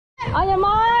On your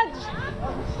march.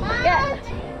 Yeah.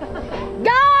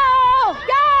 Go!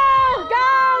 Go! Go!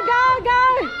 Go! Go!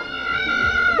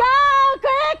 Go!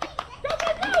 Quick!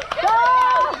 Go!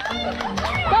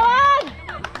 Go on!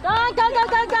 Go on! Go! Go!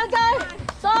 Go! Go! Go!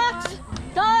 Socks!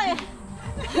 Go!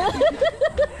 Go!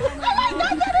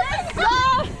 Go!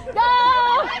 Go!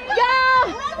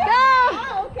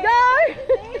 Go!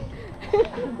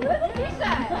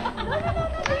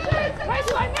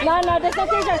 No, no, there's no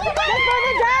t-shirt. Just put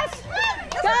the dress.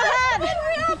 Go ahead.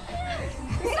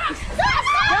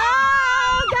 Go,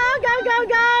 go, go, go,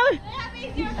 go.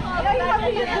 You have to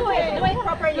do it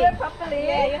properly. Do it properly.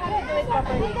 Yeah, you have to do it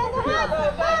properly.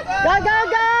 Go, go,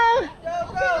 go.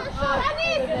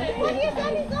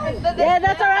 Yeah,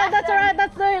 that's alright, that's alright.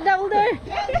 That will do.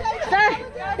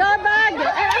 Go back.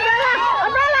 Umbrella,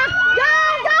 umbrella. Go,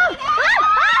 go.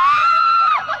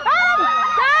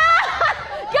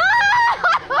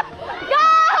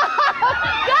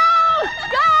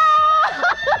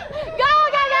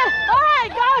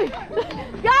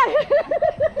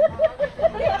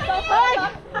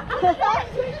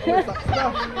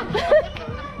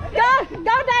 Go,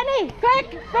 go, Danny! Quick,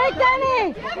 quick,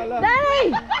 Danny! Danny!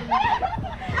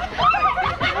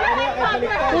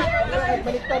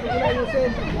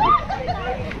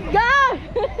 Go!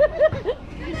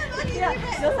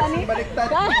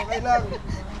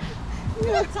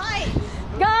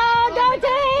 Go, go,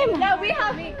 team! No, we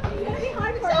have it. It's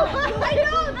hard for us. I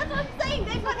know, that's what I'm saying.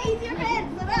 They've got easier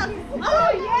heads than us.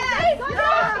 Oh, yes!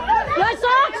 Your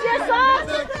socks! Your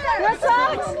socks! Your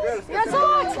socks! Your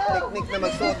socks! Technique na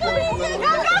magsuot ng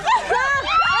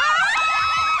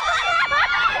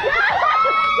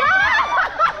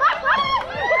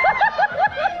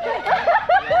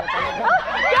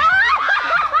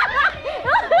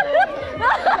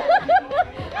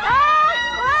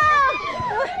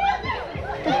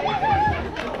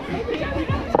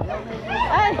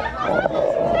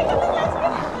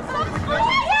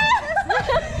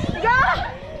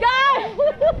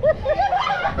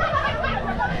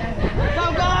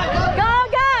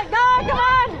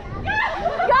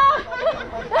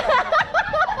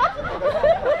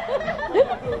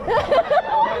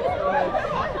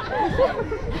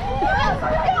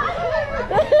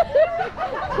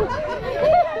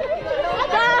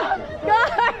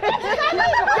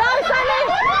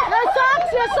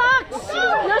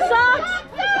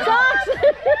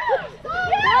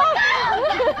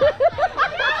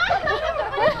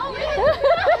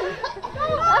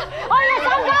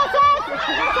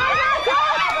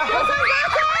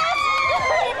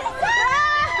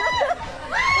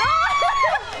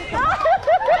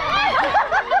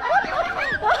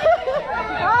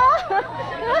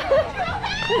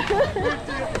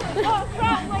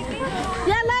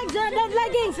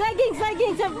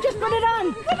leggings. Just put it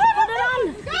on. Put it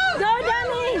on. Go,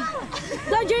 Danny.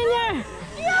 Go, Junior.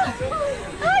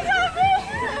 I got me.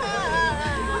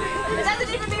 It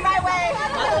doesn't even be my way.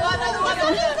 Another one.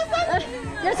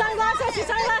 Your sunglasses.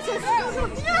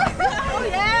 Oh,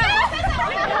 yeah.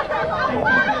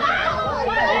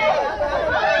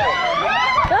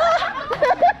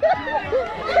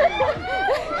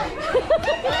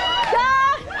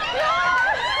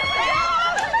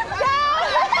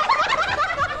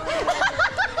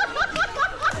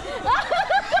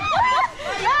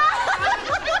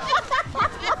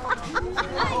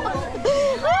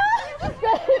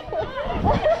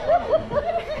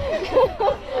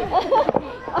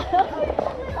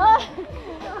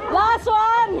 Last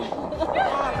one.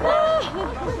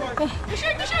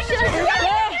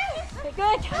 Yeah.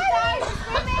 Good.